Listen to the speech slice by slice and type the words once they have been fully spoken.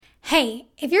Hey,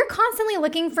 if you're constantly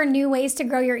looking for new ways to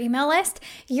grow your email list,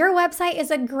 your website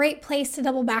is a great place to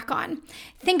double back on.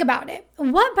 Think about it.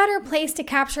 What better place to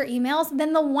capture emails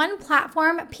than the one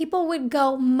platform people would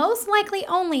go most likely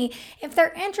only if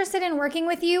they're interested in working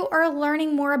with you or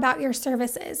learning more about your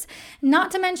services? Not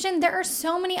to mention, there are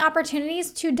so many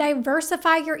opportunities to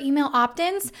diversify your email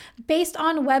opt-ins based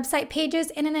on website pages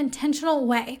in an intentional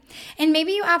way. And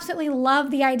maybe you absolutely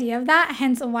love the idea of that,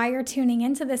 hence why you're tuning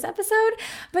into this episode,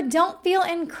 but don't feel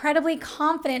incredibly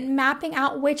confident mapping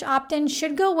out which opt-in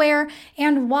should go where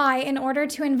and why in order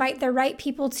to invite the right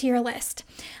people to your list.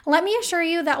 Let me assure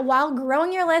you that while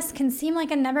growing your list can seem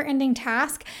like a never-ending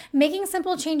task, making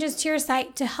simple changes to your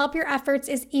site to help your efforts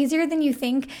is easier than you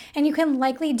think, and you can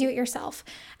likely do it yourself.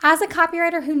 As a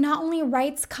copywriter who not only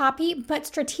writes copy, but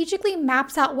strategically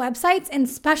maps out websites and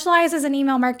specializes in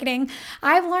email marketing,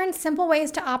 I've learned simple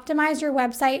ways to optimize your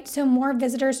website so more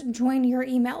visitors join your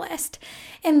email list.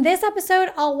 In this episode,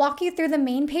 I'll walk you through the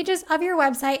main pages of your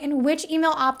website and which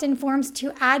email opt-in forms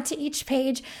to add to each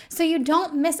page so you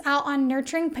don't miss out on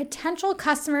nurturing potential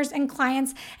customers and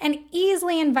clients and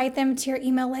easily invite them to your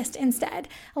email list instead.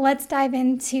 Let's dive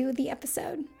into the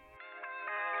episode.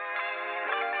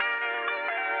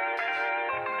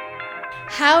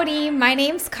 Howdy, my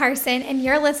name's Carson, and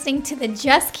you're listening to the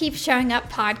Just Keep Showing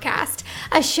Up podcast,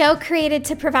 a show created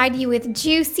to provide you with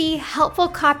juicy, helpful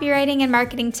copywriting and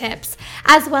marketing tips,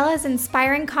 as well as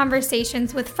inspiring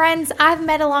conversations with friends I've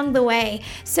met along the way,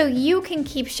 so you can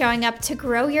keep showing up to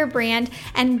grow your brand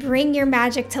and bring your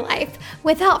magic to life.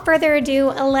 Without further ado,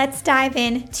 let's dive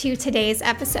into today's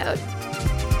episode.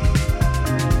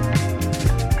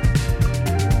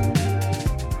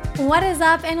 What is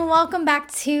up, and welcome back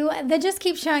to the Just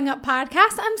Keep Showing Up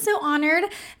podcast. I'm so honored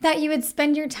that you would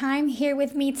spend your time here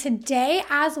with me today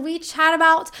as we chat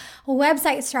about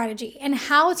website strategy and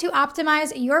how to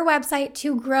optimize your website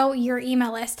to grow your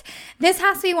email list. This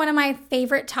has to be one of my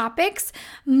favorite topics,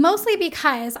 mostly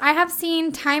because I have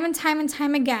seen time and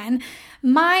time again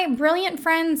my brilliant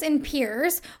friends and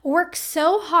peers work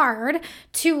so hard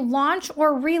to launch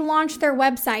or relaunch their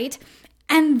website,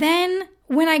 and then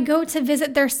when I go to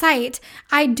visit their site,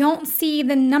 I don't see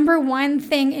the number one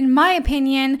thing, in my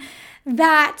opinion,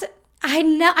 that I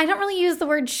don't really use the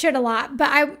word should a lot,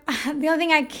 but the only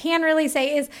thing I can really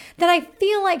say is that I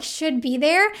feel like should be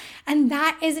there, and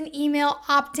that is an email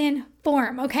opt-in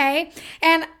form, okay?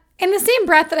 And in the same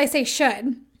breath that I say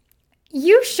should,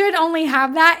 you should only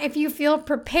have that if you feel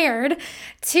prepared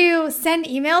to send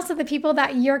emails to the people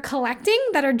that you're collecting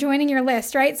that are joining your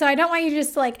list, right? So I don't want you to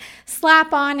just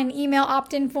slap on an email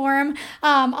opt-in form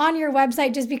on your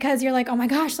website just because you're like, oh my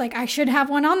gosh, I should have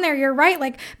one on there. You're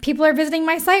right. People are visiting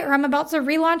my site, or I'm about to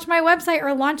relaunch my website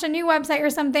or launch a new website or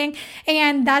something.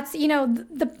 And that's,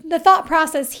 the thought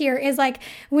process here is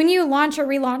when you launch or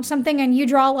relaunch something and you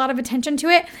draw a lot of attention to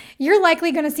it, you're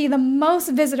likely going to see the most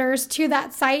visitors to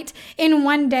that site in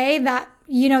one day that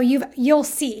you'll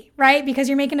see, right? Because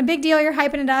you're making a big deal, you're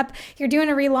hyping it up, you're doing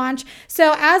a relaunch.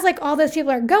 So as all those people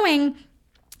are going,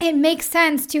 it makes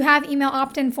sense to have email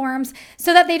opt-in forms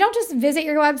so that they don't just visit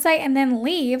your website and then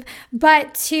leave,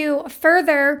 but to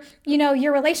further,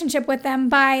 your relationship with them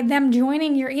by them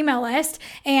joining your email list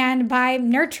and by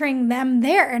nurturing them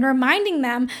there and reminding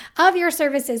them of your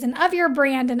services and of your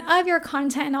brand and of your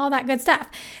content and all that good stuff.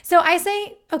 So I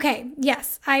say, okay,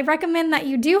 yes, I recommend that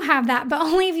you do have that, but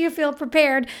only if you feel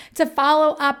prepared to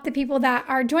follow up the people that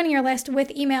are joining your list with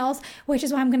emails, which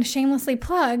is why I'm going to shamelessly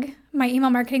plug my Email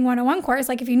Marketing 101 course.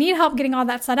 If you need help getting all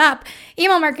that set up,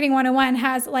 Email Marketing 101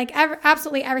 has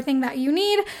absolutely everything that you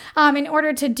need in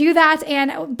order to do that.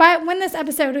 But when this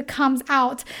episode comes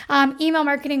out, Email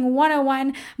Marketing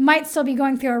 101 might still be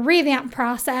going through a revamp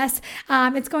process.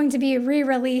 It's going to be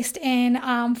re-released in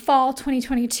fall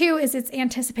 2022 is its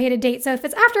anticipated date. So if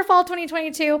it's after fall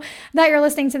 2022 that you're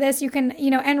listening to this, you can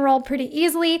enroll pretty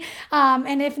easily.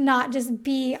 And if not, just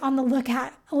be on the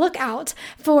lookout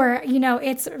for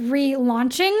it's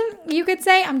relaunching, you could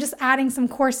say. I'm just adding some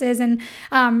courses and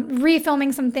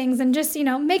refilming some things and just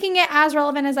making it as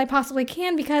relevant as I possibly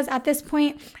can, because at this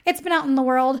point it's been out in the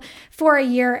world for a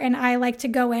year, and I like to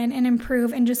go in and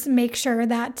improve and just make sure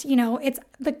that it's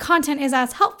the content is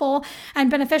as helpful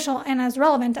and beneficial and as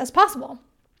relevant as possible.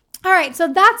 All right,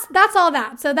 so that's all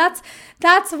that. So that's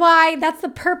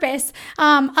the purpose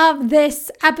of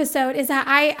this episode, is that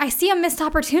I see a missed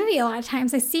opportunity a lot of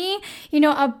times. I see,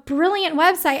 a brilliant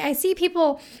website. I see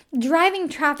people driving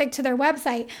traffic to their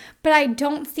website, but I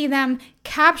don't see them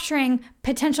capturing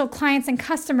potential clients and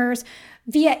customers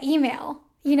via email.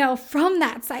 From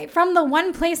that site, from the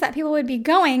one place that people would be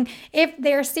going if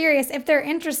they're serious, if they're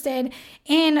interested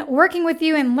in working with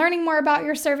you and learning more about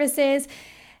your services.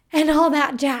 and all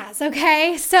that jazz,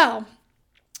 okay? So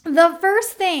the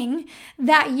first thing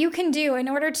that you can do in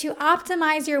order to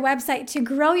optimize your website to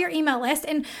grow your email list,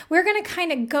 and we're going to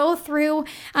kind of go through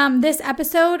this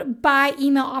episode by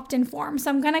email opt-in form.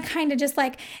 So I'm going to kind of just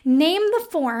like name the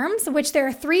forms, which there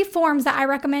are 3 forms that I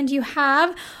recommend you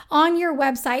have on your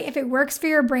website if it works for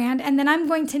your brand. And then I'm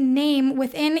going to name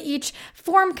within each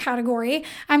form category,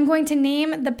 I'm going to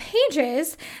name the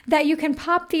pages that you can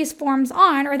pop these forms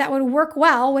on or that would work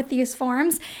well with these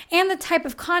forms and the type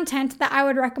of content that I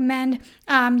would recommend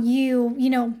you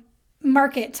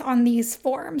market on these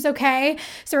forms, okay?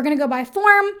 So we're going to go by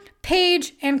form,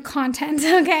 page, and content,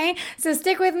 okay? So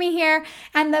stick with me here.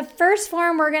 And the first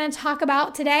form we're going to talk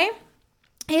about today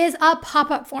is a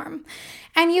pop-up form.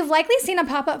 And you've likely seen a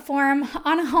pop-up form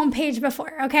on a homepage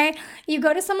before, okay? You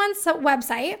go to someone's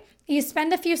website, you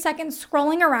spend a few seconds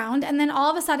scrolling around, and then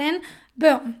all of a sudden,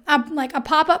 boom, a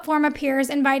pop-up form appears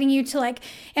inviting you to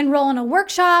enroll in a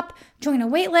workshop, join a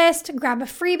wait list, grab a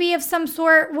freebie of some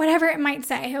sort, whatever it might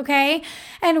say, okay?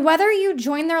 And whether you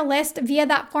join their list via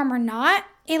that form or not,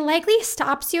 it likely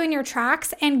stops you in your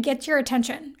tracks and gets your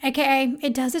attention, aka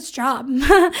it does its job.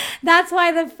 That's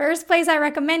why the first place I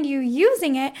recommend you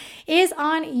using it is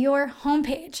on your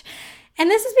homepage. And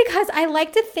this is because I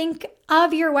like to think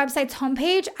of your website's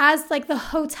homepage as like the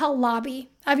hotel lobby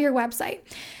of your website.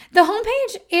 The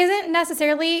homepage isn't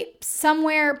necessarily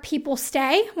somewhere people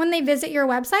stay when they visit your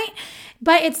website,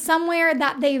 but it's somewhere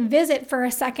that they visit for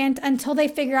a second until they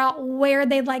figure out where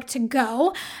they'd like to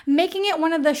go, making it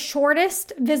one of the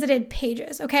shortest visited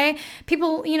pages, okay?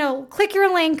 People, click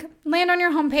your link, land on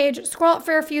your homepage, scroll up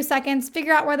for a few seconds,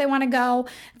 figure out where they want to go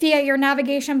via your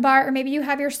navigation bar, or maybe you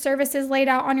have your services laid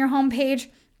out on your homepage.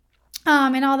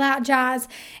 And all that jazz,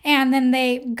 and then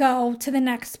they go to the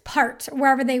next part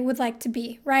wherever they would like to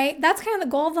be, right? That's kind of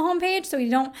the goal of the homepage. So we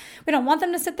don't want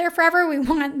them to sit there forever. We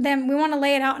want to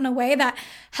lay it out in a way that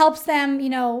helps them,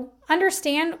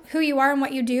 understand who you are and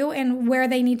what you do and where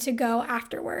they need to go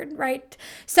afterward, right?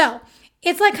 So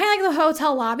it's kind of like the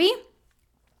hotel lobby.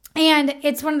 And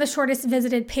it's one of the shortest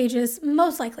visited pages,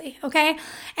 most likely, okay?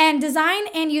 And design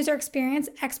and user experience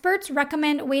experts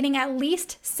recommend waiting at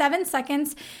least 7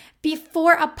 seconds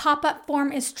before a pop-up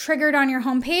form is triggered on your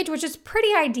homepage, which is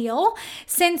pretty ideal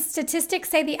since statistics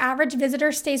say the average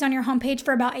visitor stays on your homepage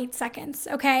for about 8 seconds,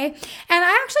 okay? And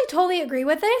I actually totally agree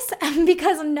with this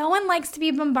because no one likes to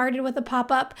be bombarded with a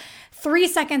pop-up 3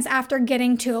 seconds after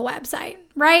getting to a website,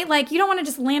 right? You don't want to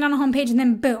just land on a homepage and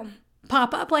then boom,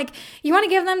 pop up. You want to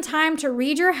give them time to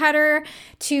read your header,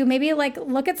 to maybe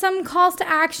look at some calls to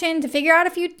action, to figure out a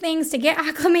few things, to get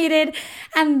acclimated,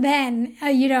 and then,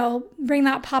 bring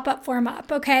that pop-up form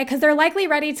up, okay? Because they're likely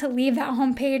ready to leave that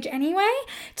homepage anyway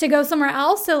to go somewhere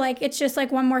else. So it's just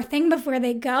one more thing before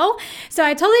they go. So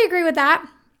I totally agree with that.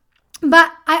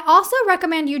 But I also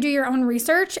recommend you do your own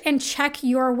research and check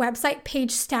your website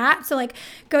page stats. So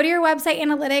go to your website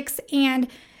analytics and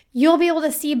you'll be able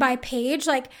to see by page,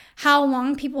 how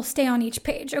long people stay on each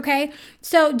page, okay?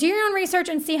 So do your own research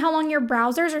and see how long your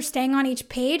browsers are staying on each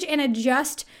page and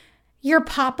adjust your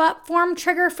pop-up form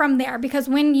trigger from there. Because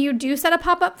when you do set a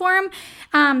pop-up form,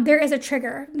 there is a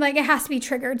trigger. It has to be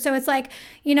triggered. So it's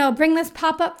bring this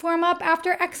pop-up form up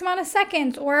after X amount of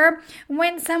seconds, or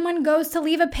when someone goes to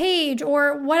leave a page,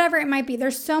 or whatever it might be.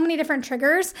 There's so many different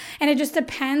triggers, and it just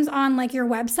depends on your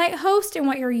website host and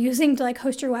what you're using to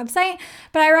host your website.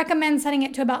 But I recommend setting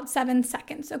it to about 7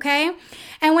 seconds, okay?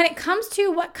 And when it comes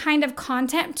to what kind of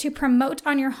content to promote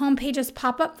on your homepage's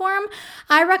pop-up form,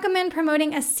 I recommend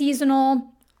promoting a seasonal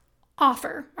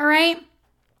offer, all right?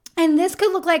 And this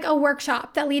could look like a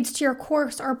workshop that leads to your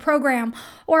course or program,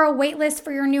 or a wait list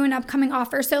for your new and upcoming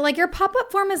offer. So your pop-up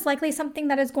form is likely something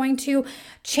that is going to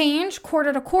change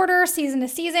quarter to quarter, season to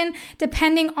season,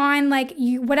 depending on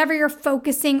whatever you're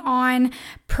focusing on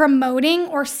promoting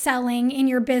or selling in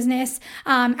your business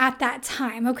at that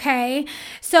time, okay?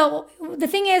 So the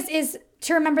thing is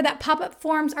to remember that pop-up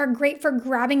forms are great for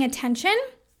grabbing attention.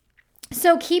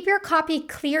 So keep your copy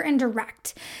clear and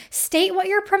direct. State what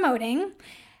you're promoting.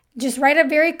 Just write a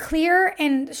very clear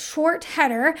and short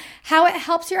header, how it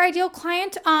helps your ideal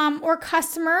client or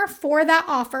customer for that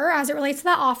offer as it relates to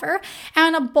that offer,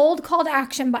 and a bold call to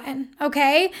action button,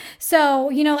 okay? So,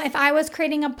 if I was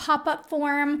creating a pop-up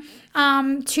form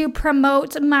to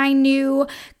promote my new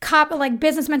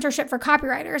business mentorship for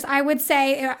copywriters, I would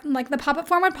say the pop-up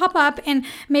form would pop up and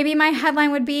maybe my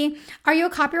headline would be, are you a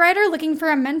copywriter looking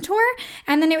for a mentor?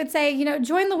 And then it would say,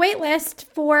 join the wait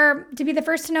list to be the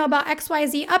first to know about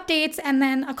XYZ updates, and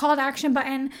then a call to action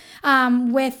button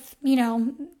with,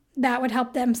 that would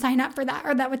help them sign up for that,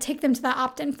 or that would take them to that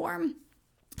opt-in form.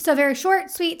 So very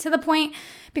short, sweet, to the point,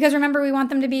 because remember, we want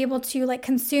them to be able to like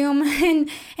consume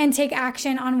and take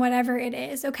action on whatever it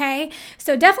is, okay?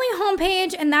 So definitely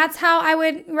homepage, and that's how I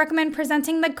would recommend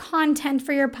presenting the content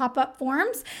for your pop-up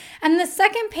forms. And the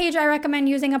second page I recommend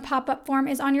using a pop-up form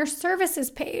is on your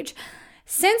services page.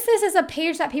 Since this is a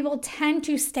page that people tend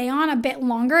to stay on a bit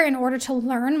longer in order to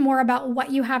learn more about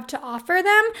what you have to offer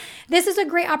them, this is a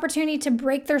great opportunity to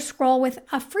break their scroll with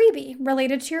a freebie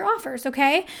related to your offers,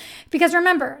 okay? Because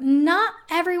remember, not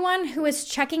everyone who is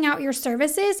checking out your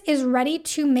services is ready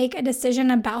to make a decision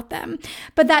about them.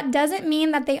 But that doesn't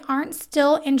mean that they aren't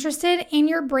still interested in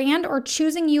your brand or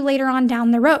choosing you later on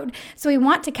down the road. So we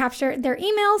want to capture their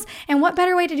emails, and what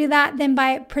better way to do that than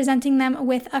by presenting them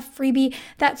with a freebie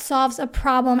that solves a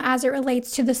problem as it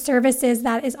relates to the services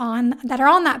that are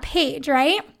on that page,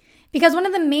 right? Because one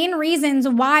of the main reasons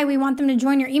why we want them to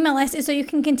join your email list is so you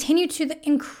can continue to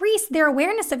increase their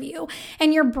awareness of you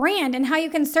and your brand and how you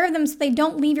can serve them so they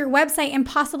don't leave your website and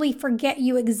possibly forget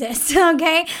you exist,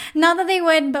 okay? Not that they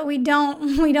would, but we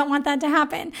don't want that to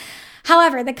happen.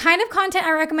 However, the kind of content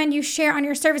I recommend you share on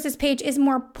your services page is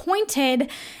more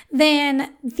pointed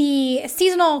than the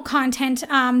seasonal content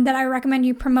that I recommend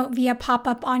you promote via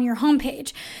pop-up on your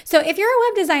homepage. So if you're a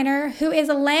web designer who is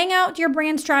laying out your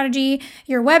brand strategy,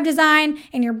 your web design,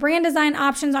 and your brand design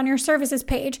options on your services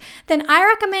page, then I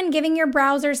recommend giving your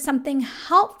browsers something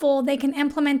helpful they can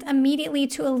implement immediately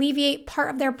to alleviate part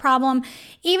of their problem,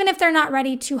 even if they're not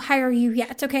ready to hire you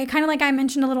yet, okay? Kind of like I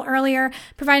mentioned a little earlier,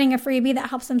 providing a freebie that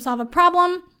helps them solve a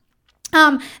problem.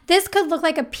 This could look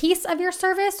like a piece of your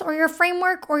service or your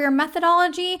framework or your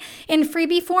methodology in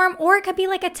freebie form, or it could be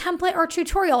like a template or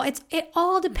tutorial. It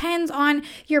all depends on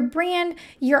your brand,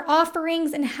 your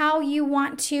offerings, and how you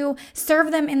want to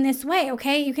serve them in this way,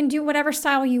 okay? You can do whatever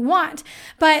style you want.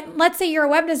 But let's say you're a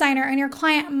web designer and your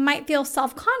client might feel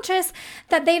self-conscious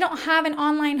that they don't have an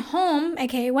online home,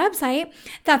 aka website,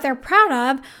 that they're proud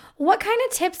of. What kind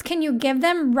of tips can you give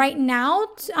them right now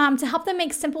to help them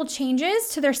make simple changes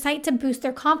to their site to boost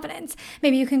their confidence?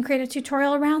 Maybe you can create a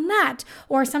tutorial around that,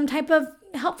 or some type of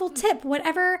helpful tip,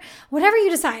 whatever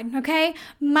you decide, okay?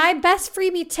 My best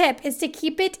freebie tip is to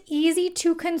keep it easy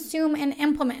to consume and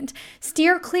implement.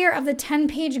 Steer clear of the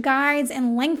 10-page guides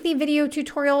and lengthy video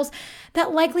tutorials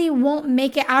that likely won't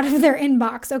make it out of their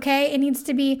inbox, okay? It needs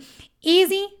to be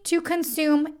easy to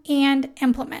consume and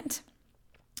implement.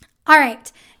 All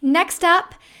right, next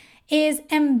up is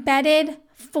embedded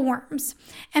forms.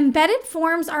 Embedded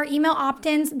forms are email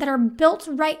opt-ins that are built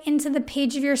right into the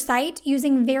page of your site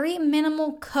using very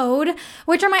minimal code,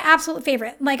 which are my absolute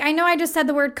favorite. Like, I know I just said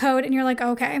the word code and you're like,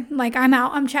 okay, like I'm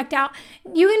out, I'm checked out.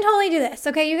 You can totally do this,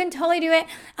 okay? You can totally do it.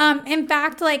 In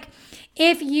fact, like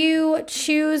if you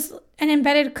choose an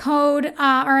embedded code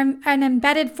or an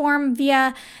embedded form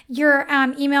via your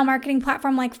email marketing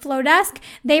platform like Flowdesk,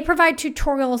 they provide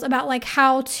tutorials about like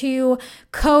how to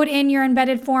code in your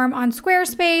embedded form on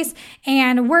Squarespace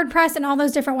and WordPress and all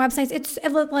those different websites.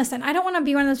 Listen, I don't want to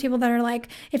be one of those people that are like,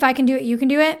 if I can do it, you can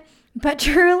do it. But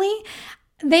truly,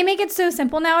 they make it so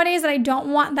simple nowadays that I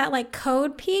don't want that like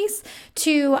code piece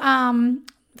to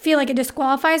feel like it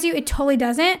disqualifies you. It totally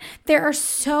doesn't. There are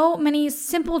so many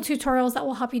simple tutorials that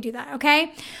will help you do that,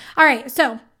 okay? All right,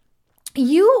 so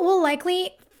you will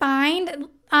likely find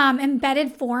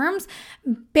embedded forms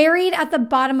buried at the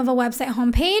bottom of a website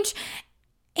homepage,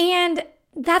 and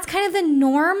that's kind of the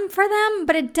norm for them,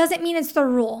 but it doesn't mean it's the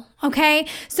rule, okay?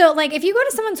 So like if you go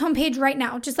to someone's homepage right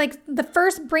now, just like the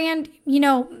first brand,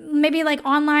 maybe like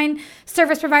online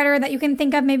service provider that you can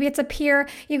think of, maybe it's a peer,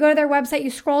 you go to their website, you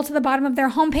scroll to the bottom of their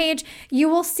homepage, you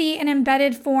will see an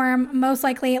embedded form, most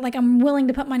likely, like I'm willing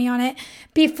to put money on it,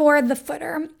 before the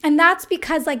footer. And that's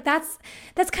because like that's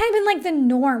kind of been like the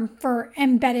norm for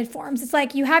embedded forms. It's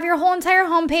like you have your whole entire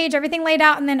homepage, everything laid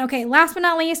out, and then, okay, last but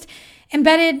not least,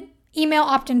 embedded email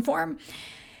opt-in form.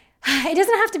 It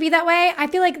doesn't have to be that way. I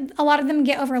feel like a lot of them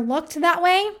get overlooked that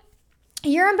way.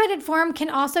 Your embedded form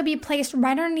can also be placed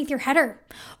right underneath your header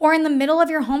or in the middle of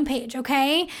your homepage,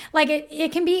 okay? Like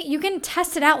it can be, you can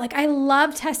test it out. Like I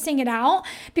love testing it out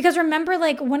because remember,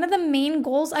 like one of the main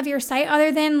goals of your site,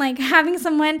 other than like having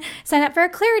someone sign up for a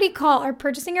clarity call or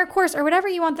purchasing your course or whatever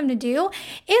you want them to do,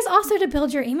 is also to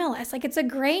build your email list. Like it's a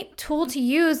great tool to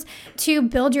use to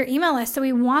build your email list. So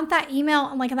we want that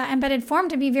email, like that embedded form,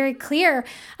 to be very clear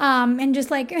and just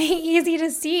like easy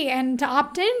to see and to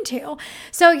opt into.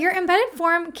 So your embedded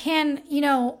form can,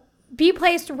 be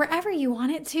placed wherever you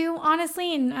want it to,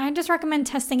 honestly, and I just recommend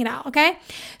testing it out, okay?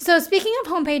 So speaking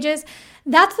of homepages,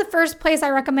 that's the first place I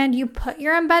recommend you put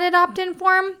your embedded opt-in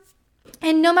form.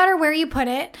 And no matter where you put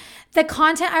it, The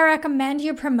content I recommend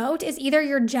you promote is either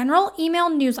your general email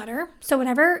newsletter. So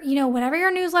whatever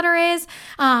your newsletter is,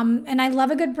 and I love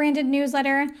a good branded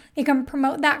newsletter. You can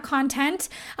promote that content.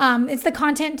 It's the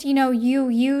content, you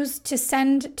use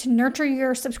to nurture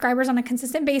your subscribers on a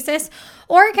consistent basis,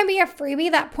 or it can be a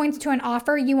freebie that points to an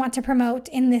offer you want to promote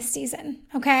in this season,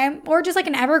 okay? Or just like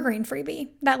an evergreen freebie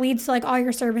that leads to like all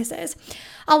your services.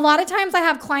 A lot of times I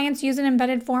have clients use an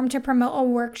embedded form to promote a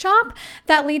workshop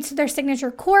that leads to their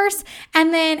signature course.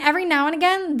 And then every now and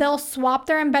again, they'll swap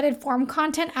their embedded form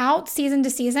content out season to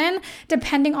season,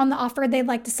 depending on the offer they'd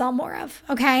like to sell more of,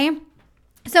 okay?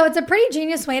 So it's a pretty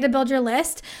genius way to build your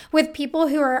list with people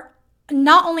who are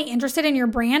not only interested in your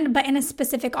brand, but in a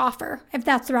specific offer, if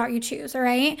that's the route you choose, all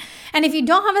right? And if you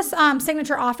don't have a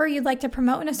signature offer you'd like to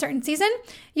promote in a certain season,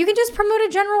 you can just promote a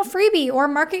general freebie or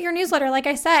market your newsletter, like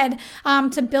I said,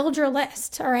 to build your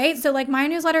list, all right? So like my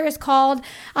newsletter is called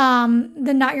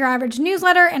the Not Your Average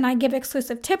Newsletter, and I give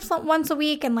exclusive tips once a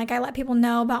week, and like I let people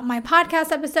know about my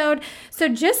podcast episode. So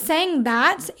just saying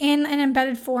that in an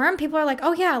embedded form, people are like,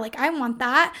 oh yeah, like I want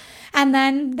that. And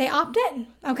then they opt in,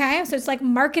 okay? So it's like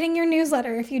marketing your newsletter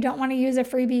if you don't want to use a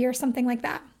freebie or something like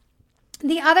that.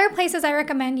 The other places I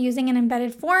recommend using an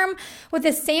embedded form with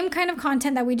the same kind of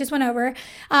content that we just went over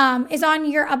is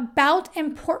on your About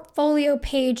and Portfolio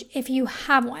page if you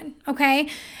have one, okay?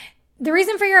 The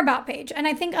reason for your About page, and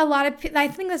I think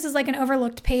this is like an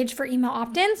overlooked page for email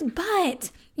opt-ins, but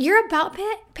your About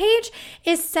page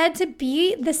is said to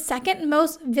be the second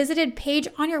most visited page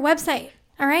on your website.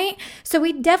 All right. So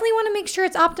we definitely want to make sure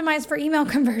it's optimized for email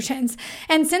conversions.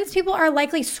 And since people are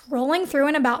likely scrolling through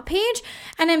an About page,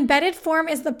 an embedded form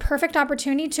is the perfect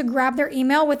opportunity to grab their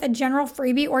email with a general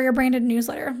freebie or your branded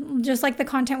newsletter, just like the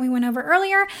content we went over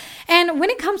earlier. And when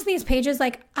it comes to these pages,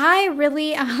 like I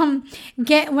really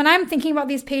when I'm thinking about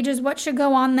these pages, what should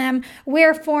go on them,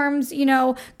 where forms,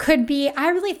 could be, I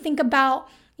really think about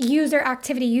user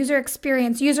activity, user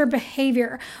experience, user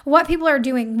behavior, what people are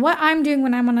doing, what I'm doing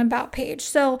when I'm on an About page.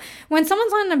 So when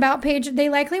someone's on an About page, they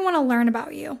likely want to learn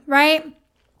about you, right?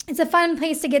 It's a fun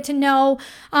place to get to know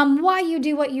why you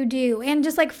do what you do and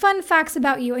just like fun facts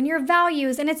about you and your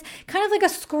values. And it's kind of like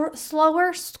a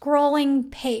slower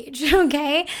scrolling page,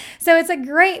 okay? So it's a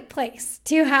great place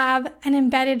to have an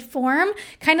embedded form.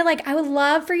 Kind of like I would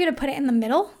love for you to put it in the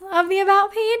middle of the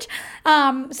About page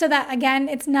so that, again,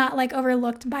 it's not like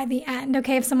overlooked by the end,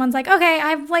 okay? If someone's like, okay,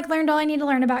 I've like learned all I need to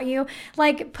learn about you,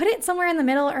 like put it somewhere in the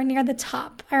middle or near the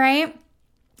top, all right?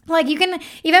 Like you can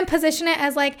even position it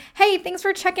as like, hey, thanks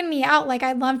for checking me out. Like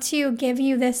I'd love to give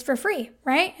you this for free,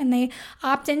 right? And they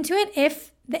opt into it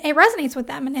if it resonates with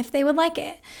them and if they would like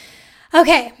it.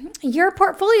 Okay, your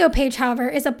portfolio page, however,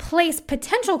 is a place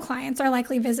potential clients are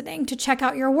likely visiting to check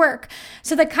out your work.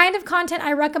 So the kind of content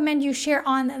I recommend you share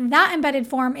on that embedded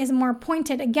form is more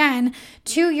pointed, again,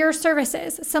 to your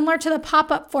services, similar to the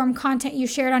pop-up form content you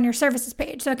shared on your services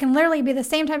page. So it can literally be the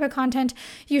same type of content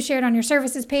you shared on your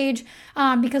services page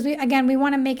because we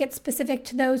want to make it specific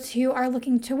to those who are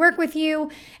looking to work with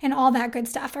you and all that good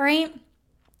stuff, all right?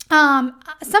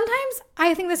 Sometimes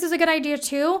I think this is a good idea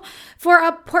too for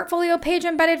a portfolio page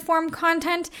embedded form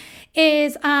content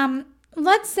is,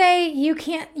 let's say you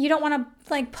don't want to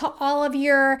like put all of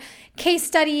your case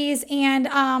studies and,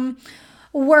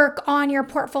 work on your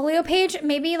portfolio page.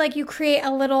 Maybe like you create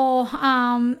a little,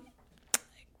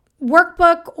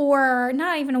 workbook, or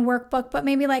not even a workbook, but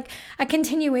maybe like a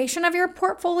continuation of your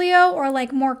portfolio or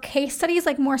like more case studies,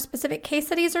 like more specific case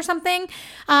studies or something,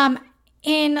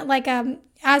 in like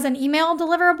as an email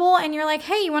deliverable, and you're like,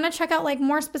 hey, you want to check out like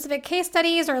more specific case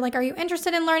studies, or like, are you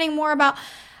interested in learning more about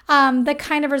the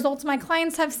kind of results my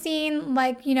clients have seen?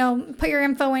 Like, put your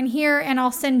info in here and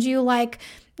I'll send you like,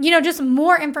 just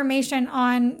more information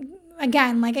on,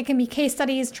 again, like it can be case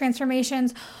studies,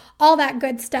 transformations, all that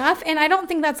good stuff. And I don't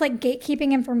think that's like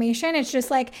gatekeeping information. It's just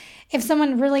like if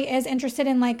someone really is interested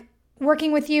in like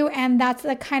working with you and that's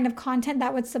the kind of content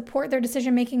that would support their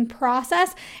decision-making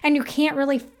process, and you can't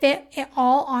really fit it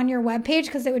all on your webpage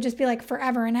because it would just be like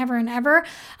forever and ever and ever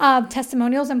of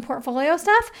testimonials and portfolio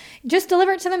stuff, just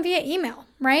deliver it to them via email,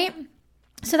 right?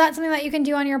 So that's something that you can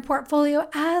do on your portfolio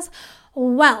as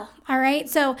well, all right?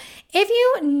 So if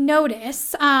you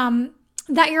notice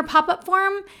that your pop-up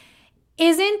form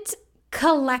isn't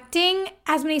collecting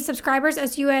as many subscribers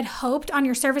as you had hoped on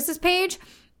your services page,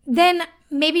 then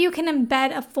maybe you can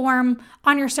embed a form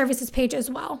on your services page as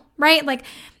well, right?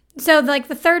 So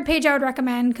the third page I would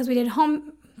recommend, because we did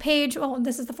home page, well,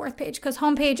 this is the fourth page, because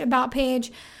home page, about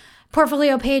page,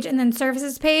 portfolio page, and then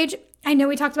services page. I know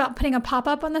we talked about putting a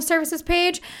pop-up on the services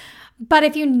page, But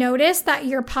if you notice that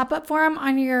your pop-up form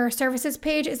on your services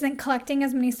page isn't collecting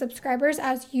as many subscribers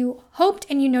as you hoped,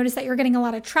 and you notice that you're getting a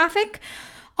lot of traffic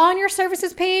on your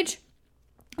services page,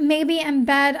 maybe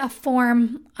embed a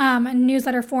form, a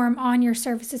newsletter form on your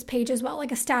services page as well,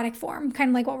 like a static form,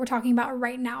 kind of like what we're talking about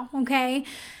right now, okay?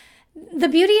 The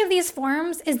beauty of these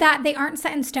forms is that they aren't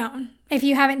set in stone, if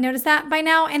you haven't noticed that by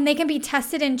now, and they can be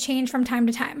tested and changed from time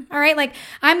to time, all right? Like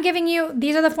I'm giving you,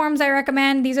 these are the forms I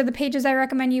recommend, these are the pages I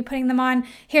recommend you putting them on,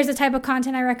 here's the type of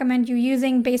content I recommend you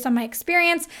using based on my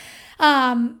experience.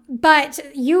 But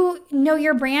you know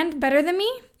your brand better than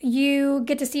me. You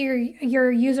get to see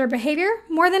your user behavior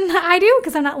more than I do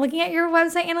because I'm not looking at your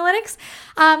website analytics.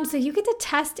 So you get to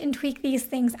test and tweak these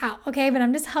things out, okay? But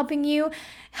I'm just helping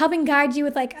guide you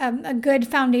with like a good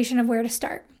foundation of where to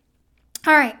start.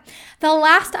 All right, the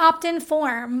last opt-in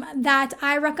form that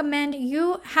I recommend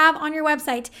you have on your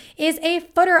website is a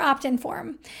footer opt-in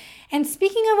form. And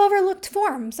speaking of overlooked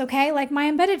forms, okay, like my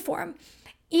embedded form,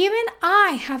 even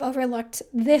I have overlooked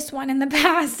this one in the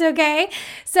past, okay?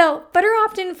 So footer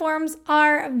opt-in forms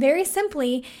are very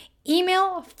simply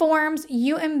email forms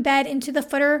you embed into the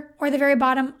footer or the very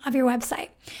bottom of your website.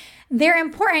 They're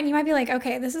important. You might be like,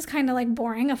 okay, this is kind of like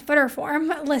boring, a footer form.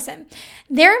 Listen,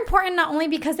 they're important not only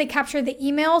because they capture the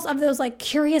emails of those like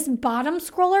curious bottom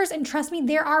scrollers, and trust me,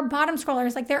 there are bottom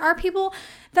scrollers. Like there are people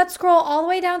that scroll all the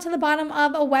way down to the bottom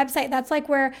of a website. That's like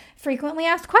where frequently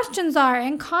asked questions are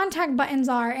and contact buttons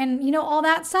are and, you know, all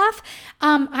that stuff.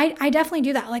 I definitely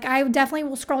do that. Like I definitely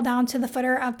will scroll down to the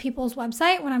footer of people's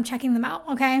website when I'm checking them out,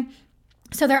 okay?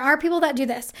 So there are people that do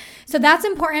this. So that's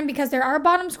important because there are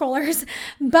bottom scrollers,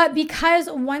 but because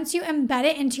once you embed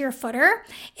it into your footer,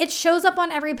 it shows up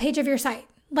on every page of your site.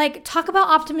 Like talk about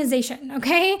optimization,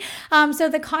 okay? So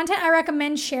the content I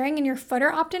recommend sharing in your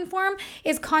footer opt-in form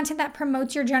is content that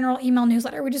promotes your general email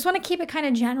newsletter. We just want to keep it kind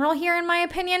of general here in my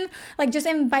opinion. Like just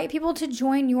invite people to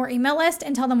join your email list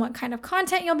and tell them what kind of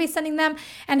content you'll be sending them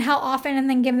and how often, and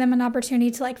then give them an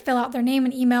opportunity to like fill out their name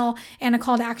and email and a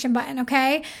call to action button,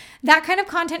 okay? That kind of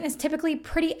content is typically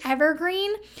pretty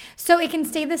evergreen, so it can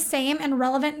stay the same and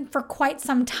relevant for quite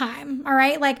some time, all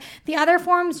right? Like the other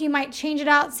forms, you might change it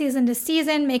out season to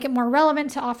season, make it more relevant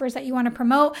to offers that you want to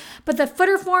promote, but the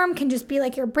footer form can just be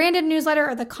like your branded newsletter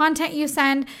or the content you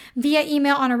send via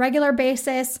email on a regular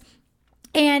basis,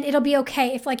 and it'll be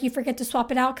okay if like you forget to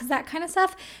swap it out because that kind of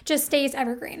stuff just stays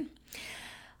evergreen.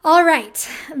 All right,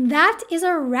 that is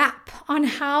a wrap on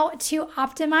how to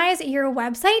optimize your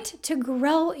website to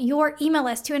grow your email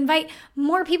list, to invite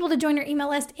more people to join your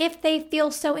email list if they feel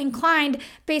so inclined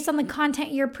based on the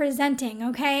content you're presenting,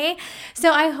 okay?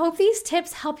 So I hope these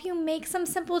tips help you make some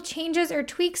simple changes or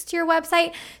tweaks to your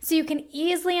website so you can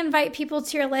easily invite people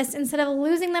to your list instead of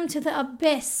losing them to the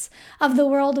abyss of the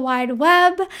World Wide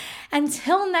Web.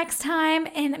 Until next time,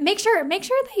 and make sure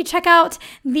that you check out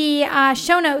the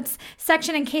show notes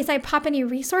section in case I pop any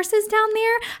resources down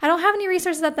there. I don't have any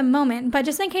resources at the moment, but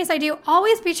just in case I do,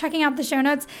 always be checking out the show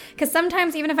notes because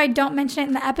sometimes even if I don't mention it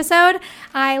in the episode,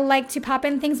 I like to pop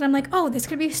in things and I'm like, oh, this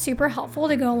could be super helpful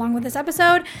to go along with this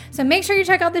episode. So make sure you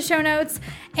check out the show notes.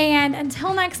 And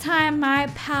until next time, my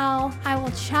pal, I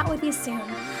will chat with you soon.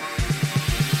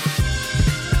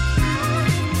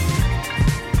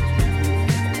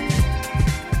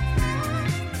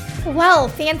 Well,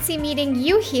 fancy meeting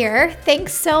you here.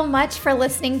 Thanks so much for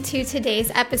listening to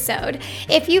today's episode.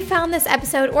 If you found this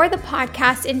episode or the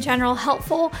podcast in general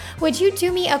helpful, would you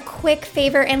do me a quick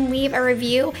favor and leave a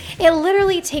review? It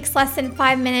literally takes less than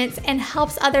 5 minutes and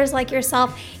helps others like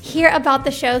yourself hear about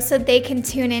the show so they can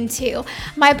tune in too.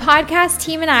 My podcast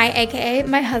team and I, aka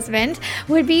my husband,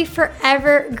 would be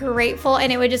forever grateful,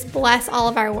 and it would just bless all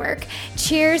of our work.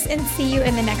 Cheers, and see you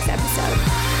in the next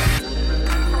episode.